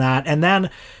and this and that. And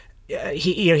then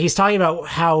he's talking about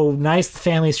how nice the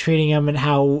family's treating him and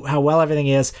how well everything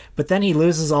is, but then he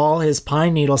loses all his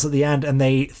pine needles at the end, and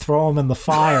they throw him in the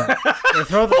fire. They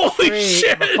throw the tree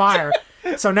in the fire.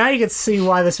 So now you can see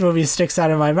why this movie sticks out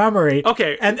in my memory.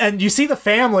 Okay. And you see the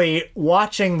family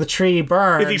watching the tree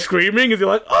burn. Is he screaming? Is he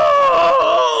like,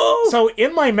 oh? So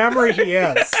in my memory he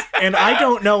is. And I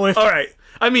don't know if... All right.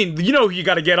 I mean, you know you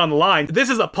got to get on the line. This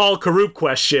is a Paul Carup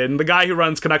question, the guy who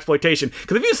runs Connexploitation.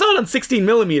 Because if you saw it on 16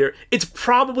 millimeter, it's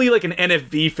probably like an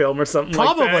NFV film or something like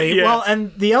that. Probably. Yeah. Well,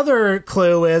 and the other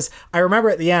clue is, I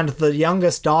remember at the end, the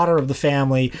youngest daughter of the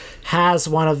family has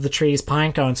one of the tree's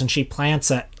pine cones, and she plants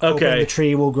it, hoping the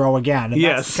tree will grow again. And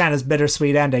that's kind of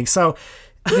bittersweet ending. So,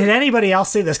 did anybody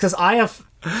else see this? Because I have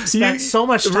spent so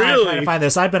much time trying to find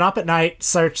this. I've been up at night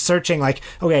searching, like,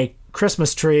 okay,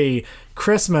 Christmas tree,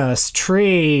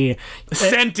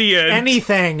 sentient,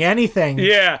 anything.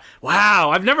 Yeah.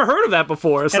 Wow. I've never heard of that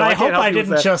before. So and I hope I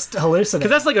didn't just hallucinate. Because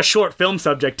that's like a short film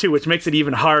subject too, which makes it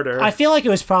even harder. I feel like it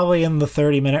was probably in the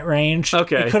 30-minute range.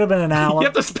 Okay. It could have been an hour. You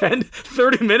have to spend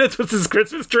 30 minutes with his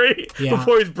Christmas tree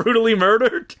before he's brutally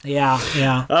murdered.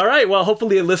 Yeah. All right. Well,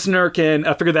 hopefully a listener can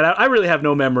figure that out. I really have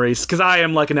no memories because I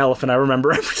am like an elephant. I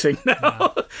remember everything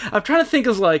now. Yeah. I'm trying to think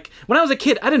of like, when I was a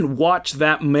kid, I didn't watch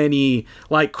that many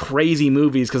like crazy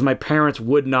movies because my parents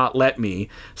would not let me.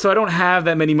 So I don't have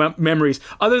that many memories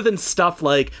other than stuff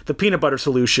like The Peanut Butter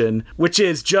Solution, which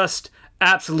is just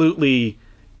absolutely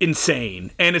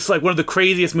insane. And it's like one of the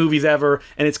craziest movies ever,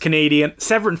 and it's Canadian.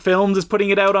 Severin Films is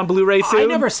putting it out on Blu-ray soon. I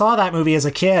never saw that movie as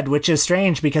a kid, which is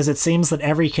strange because it seems that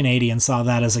every Canadian saw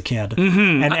that as a kid.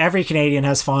 Mm-hmm. And every Canadian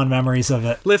has fond memories of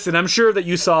it. Listen, I'm sure that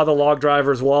you saw The Log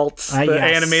Driver's Waltz, the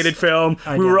animated film.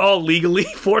 We were all legally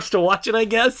forced to watch it, I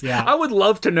guess. Yeah. I would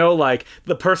love to know, like,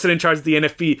 the person in charge of the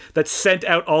NFB that sent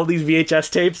out all these VHS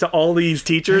tapes to all these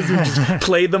teachers who just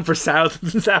played them for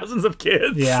thousands and thousands of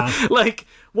kids. Yeah. Like,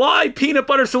 Why peanut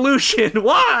butter solution?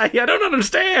 Why? I don't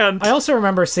understand. I also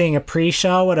remember seeing a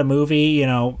pre-show at a movie,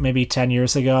 maybe 10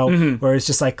 years ago, where it's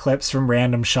just like clips from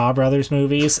random Shaw Brothers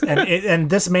movies. And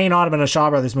this may not have been a Shaw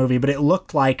Brothers movie, but it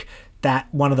looked like that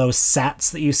one of those sets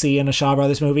that you see in a Shaw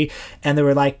Brothers movie, and there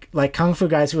were like kung fu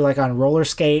guys who were like on roller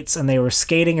skates, and they were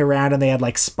skating around, and they had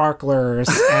like sparklers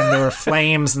and there were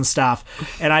flames and stuff,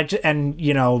 and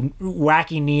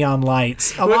wacky neon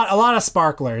lights, a lot of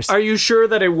sparklers. Are you sure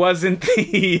that it wasn't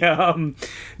the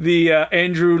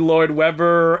Andrew Lloyd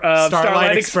Webber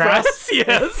Starlight Express?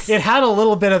 Yes, it had a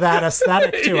little bit of that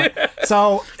aesthetic to it.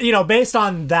 So based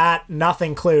on that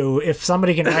nothing clue, if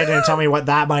somebody can write in and tell me what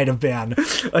that might have been,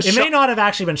 it may not have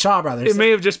actually been Shaw Brothers. It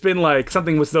may have just been like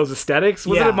something with those aesthetics.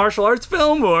 Was it a martial arts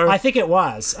film, or? I think it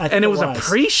was. And it was a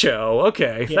pre-show.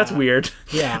 Okay, that's weird.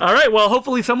 Yeah. All right. Well,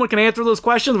 hopefully someone can answer those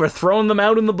questions. We're throwing them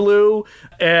out in the blue.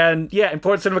 And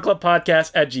Important Cinema Club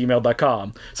Podcast at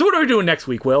gmail.com. So what are we doing next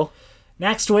week, Will?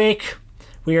 Next week,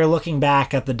 we are looking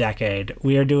back at the decade.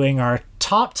 We are doing our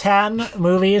top 10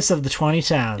 movies of the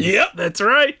 2010s. Yep, that's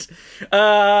right.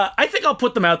 I think I'll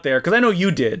put them out there because I know you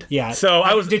did. Yeah.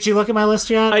 So Did you look at my list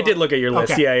yet? I did look at your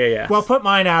list. Okay. Yeah. Well, put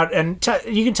mine out, and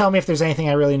you can tell me if there's anything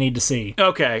I really need to see.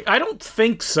 Okay. I don't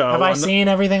think so. Have I seen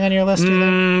everything on your list?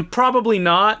 Probably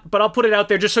not, but I'll put it out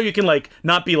there just so you can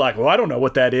not be like, well, I don't know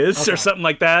what that is, or something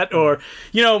like that. Or,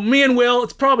 me and Will,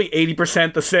 it's probably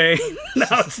 80% the same. No,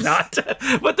 it's not.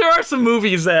 But there are some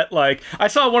movies that I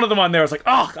saw one of them on there. I was like,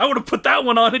 oh, I would have put that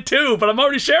one on it too, but I'm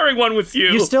already sharing one with you.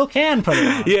 You still can put it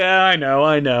on. Yeah, I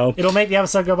know. It'll make the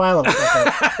episode go by a little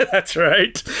quicker. That's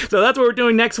right. So that's what we're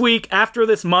doing next week. After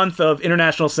this month of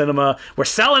international cinema, we're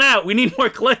selling out. We need more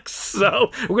clicks.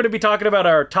 So we're going to be talking about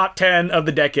our top 10 of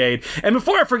the decade. And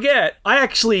before I forget, I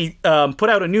actually put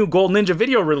out a new Gold Ninja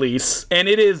video release, and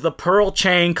it is the Pearl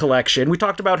Chang collection. We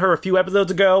talked about her a few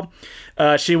episodes ago.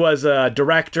 She was a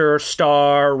director,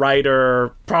 star,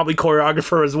 writer, probably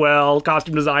choreographer as well,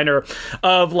 costume designer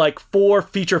of 4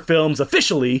 feature films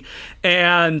officially.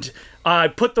 And I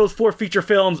put those 4 feature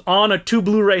films on a 2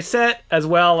 Blu-ray set, as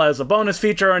well as a bonus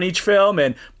feature on each film,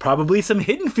 and probably some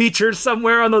hidden features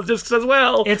somewhere on those discs as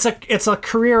well. It's a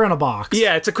career in a box.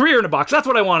 Yeah, it's a career in a box. That's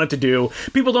what I wanted to do.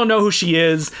 People don't know who she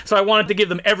is, so I wanted to give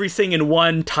them everything in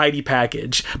one tidy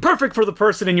package. Perfect for the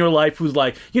person in your life who's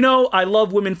like, I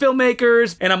love women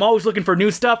filmmakers, and I'm always looking for new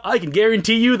stuff. I can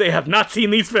guarantee you they have not seen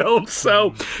these films.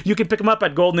 So you can pick them up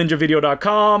at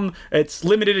goldninjavideo.com. It's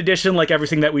limited edition like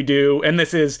everything that we do, and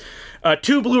this is a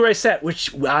 2 Blu-ray set,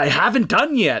 which I haven't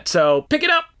done yet. So pick it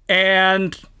up.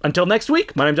 And until next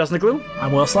week, my name's Justin DeClue.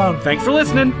 I'm Will Sloan. Thanks for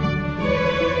listening.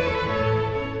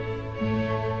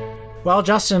 Well,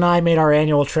 Justin and I made our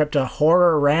annual trip to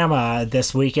Horrorama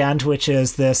this weekend, which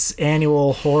is this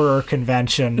annual horror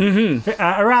convention.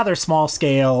 A rather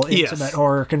small-scale, intimate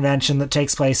horror convention that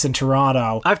takes place in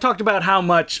Toronto. I've talked about how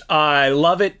much I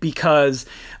love it because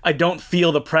I don't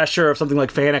feel the pressure of something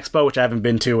like Fan Expo, which I haven't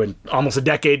been to in almost a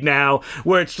decade now,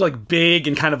 where it's big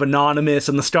and kind of anonymous,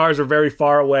 and the stars are very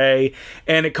far away,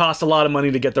 and it costs a lot of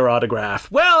money to get their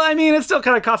autograph. Well, I mean, it still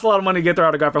kind of costs a lot of money to get their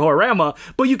autograph at Horrorama,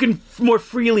 but you can more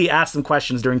freely ask some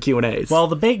questions during Q&As. Well,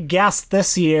 the big guest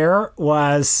this year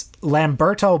was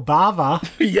Lamberto Bava.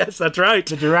 Yes, that's right.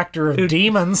 The director of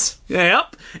Demons.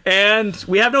 Yep. And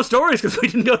we have no stories because we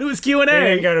didn't go to his Q&A. We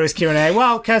didn't go to his Q&A.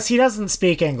 Well, because he doesn't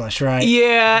speak English, right?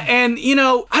 Yeah, and,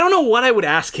 I don't know what I would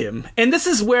ask him. And this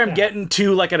is where I'm getting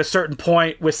to, at a certain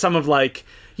point with some of,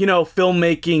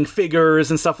 filmmaking figures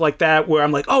and stuff like that, where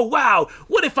I'm like, oh, wow,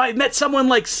 what if I met someone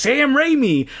like Sam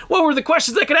Raimi? What were the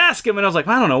questions I could ask him? And I was like,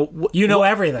 I don't know. You know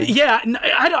everything. Yeah,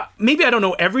 maybe I don't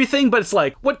know everything, but it's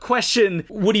what question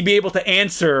would he be able to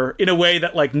answer in a way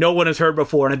that, no one has heard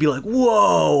before? And I'd be like,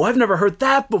 whoa, I've never heard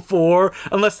that before,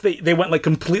 unless they went,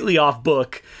 completely off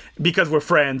book because we're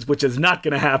friends, which is not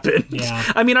going to happen.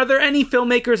 Yeah. I mean, are there any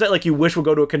filmmakers that, you wish would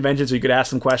go to a convention so you could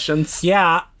ask some questions?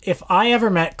 Yeah. If I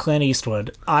ever met Clint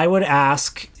Eastwood, I would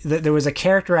ask that there was a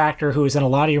character actor who was in a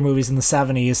lot of your movies in the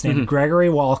 70s named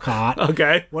Gregory Walcott.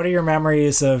 Okay. What are your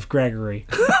memories of Gregory?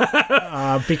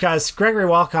 Because Gregory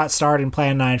Walcott starred in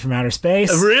Plan 9 from Outer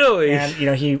Space. Really? And,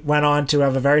 he went on to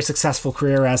have a very successful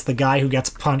career as the guy who gets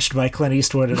punched by Clint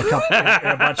Eastwood in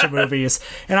a bunch of movies.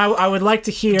 And I would like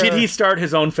to hear... Did he start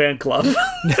his own fan club? No.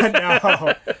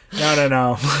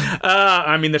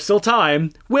 I mean, there's still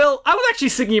time. Will, I was actually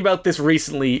thinking about this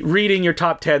recently, reading your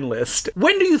top 10 list.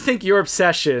 When do you think your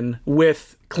obsession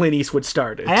with Clint Eastwood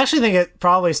started? I actually think it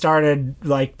probably started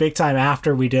big time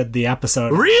after we did the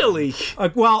episode. Really?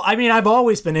 Well, I mean, I've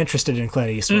always been interested in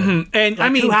Clint Eastwood. And I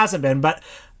mean, who hasn't been? But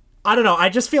I don't know. I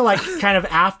just feel like kind of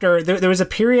after there was a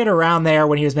period around there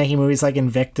when he was making movies like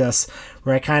Invictus,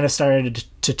 where I kind of started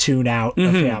to tune out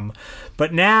of him.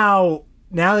 But now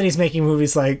that he's making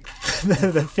movies like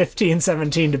the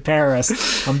 1517 to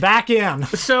Paris, I'm back in.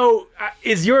 So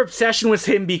is your obsession with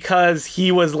him because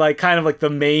he was like kind of like the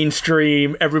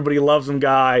mainstream, everybody loves him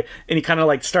guy, and he kind of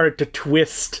like started to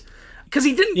twist? Because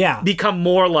he didn't become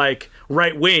more like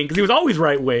right-wing, because he was always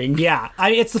right-wing. Yeah,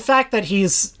 it's the fact that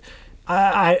he's...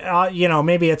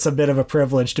 maybe it's a bit of a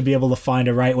privilege to be able to find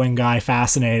a right-wing guy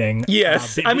fascinating.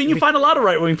 Yes. You find a lot of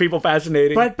right-wing people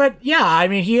fascinating. But yeah, I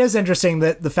mean, he is interesting,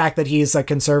 that the fact that he's a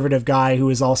conservative guy who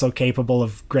is also capable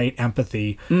of great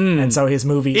empathy. And so his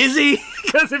movies... Is he?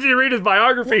 Because if you read his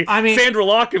biography, Sandra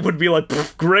Lockett would be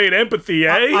like, great empathy,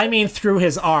 eh? I mean, through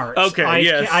his art. Okay,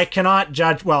 yes. I cannot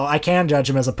judge... Well, I can judge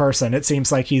him as a person. It seems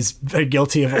like he's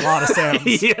guilty of a lot of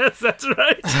sins. Yes, that's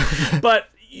right. But...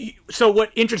 So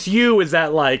what interests you is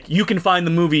that, like, you can find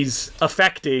the movies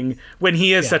affecting when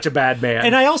he is such a bad man.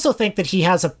 And I also think that he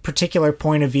has a particular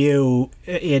point of view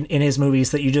in his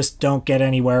movies that you just don't get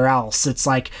anywhere else. It's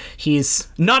like he's...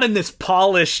 Not in this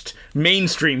polished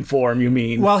mainstream form, you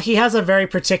mean? Well, he has a very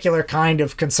particular kind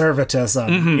of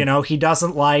conservatism. He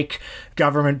doesn't like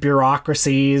government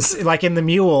bureaucracies. Like in The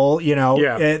Mule,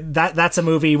 that's a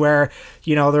movie where,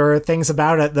 there are things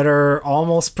about it that are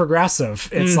almost progressive.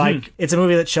 It's like, it's a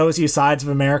movie that shows you sides of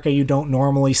America you don't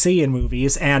normally see in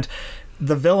movies, and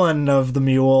the villain of The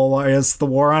Mule is the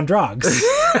war on drugs.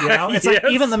 It's like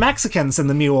even the Mexicans in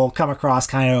The Mule come across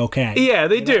kind of okay. Yeah,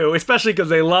 they do, especially because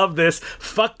they love this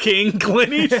fucking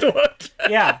Clint Eastwood.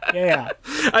 Yeah.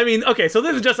 I mean, okay, so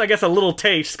this is just, I guess, a little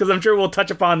taste, because I'm sure we'll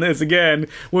touch upon this again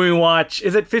when we watch,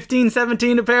 is it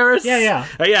 1517 to Paris? Yeah.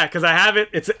 Yeah, because I have it.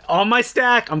 It's on my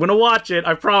stack. I'm going to watch it.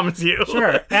 I promise you.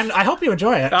 Sure, and I hope you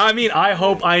enjoy it. I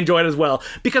hope I enjoy it as well,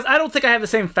 because I don't think I have the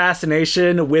same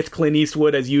fascination with Clint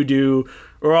Eastwood as you do,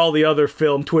 or all the other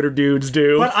film Twitter dudes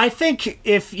do. But I think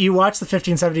if you watch the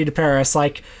 1570 to Paris,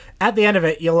 like, at the end of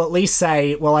it, you'll at least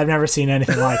say, well, I've never seen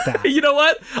anything like that. You know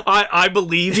what? I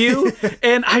believe you.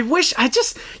 And I wish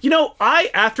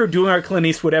after doing our Clint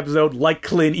Eastwood episode, like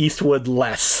Clint Eastwood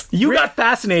less. You got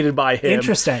fascinated by him.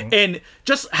 Interesting. And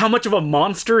just how much of a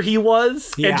monster he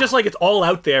was. Yeah. And just like it's all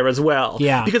out there as well.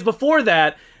 Yeah. Because before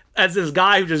that, as this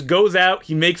guy who just goes out,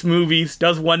 he makes movies,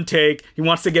 does one take, he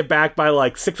wants to get back by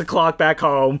like 6 o'clock back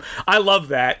home. I love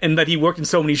that, and that he worked in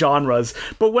so many genres.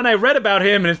 But when I read about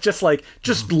him, and it's just like,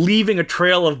 just leaving a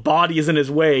trail of bodies in his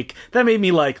wake, that made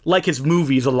me like his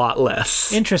movies a lot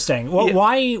less. Interesting. Well,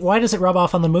 why does it rub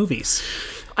off on the movies?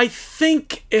 I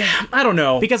think, I don't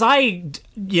know. Because I,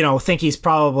 think he's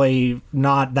probably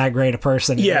not that great a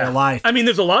person in real life. I mean,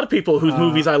 there's a lot of people whose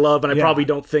movies I love, and I probably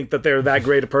don't think that they're that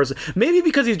great a person. Maybe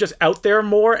because he's just out there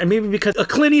more, and maybe because a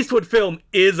Clint Eastwood film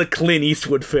is a Clint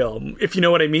Eastwood film, if you know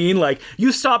what I mean. Like,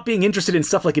 you stop being interested in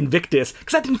stuff like Invictus,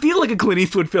 because that didn't feel like a Clint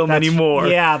Eastwood film anymore.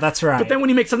 Yeah, that's right. But then when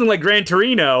you make something like Gran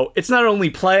Torino, it's not only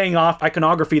playing off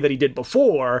iconography that he did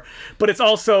before, but it's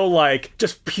also, like,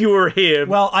 just pure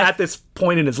him at this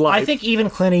point in his life. I think even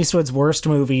Clint Eastwood's worst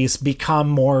movies become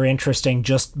more interesting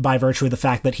just by virtue of the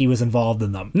fact that he was involved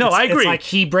in them. I agree. It's like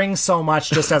he brings so much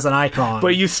just as an icon.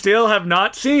 But you still have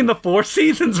not seen the Four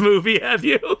Seasons movie, have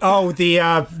you? Oh,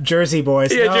 the Jersey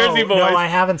Boys. Yeah, Jersey Boys. No, I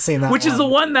haven't seen that Which is the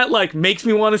one that, like, makes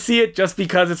me want to see it just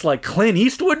because it's like, Clint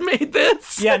Eastwood made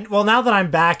this? Yeah, well, now that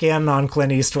I'm back in on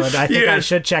Clint Eastwood, I think I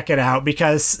should check it out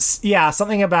because,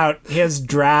 something about his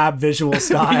drab visual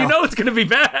style. It's going to be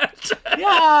bad.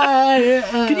 Yeah.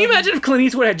 Can you imagine if Clint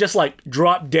Eastwood had just, like,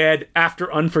 dropped dead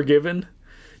after Unforgiven?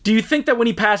 Do you think that when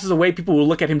he passes away, people will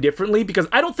look at him differently? Because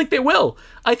I don't think they will.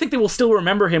 I think they will still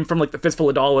remember him from, like, the Fistful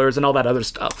of Dollars and all that other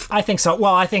stuff. I think so.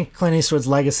 Well, I think Clint Eastwood's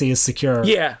legacy is secure.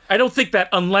 Yeah, I don't think that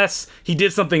unless he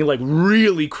did something, like,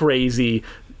 really crazy,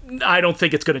 I don't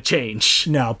think it's going to change.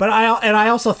 No, but I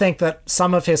also think that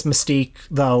some of his mystique,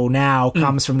 though, now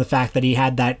comes from the fact that he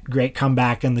had that great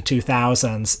comeback in the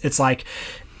 2000s. It's like...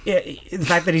 the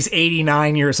fact that he's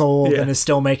 89 years old and is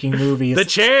still making movies. The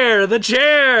chair,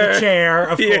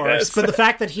 of course. But the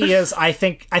fact that he is, I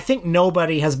think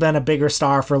nobody has been a bigger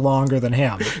star for longer than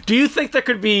him. Do you think there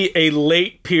could be a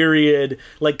late period,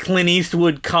 like Clint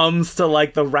Eastwood comes to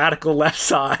like the radical left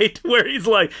side, where he's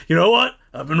like, you know what?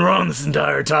 I've been wrong this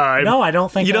entire time. No, I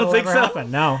don't think you don't think so.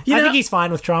 Happen. No, I think he's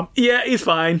fine with Trump. Yeah, he's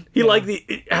fine.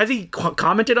 Has he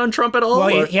commented on Trump at all?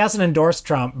 Well, he hasn't endorsed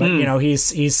Trump, but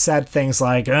he's said things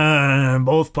like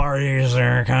both parties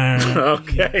are kind of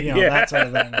okay, that sort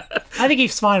of thing. I think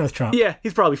he's fine with Trump. Yeah,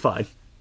 he's probably fine.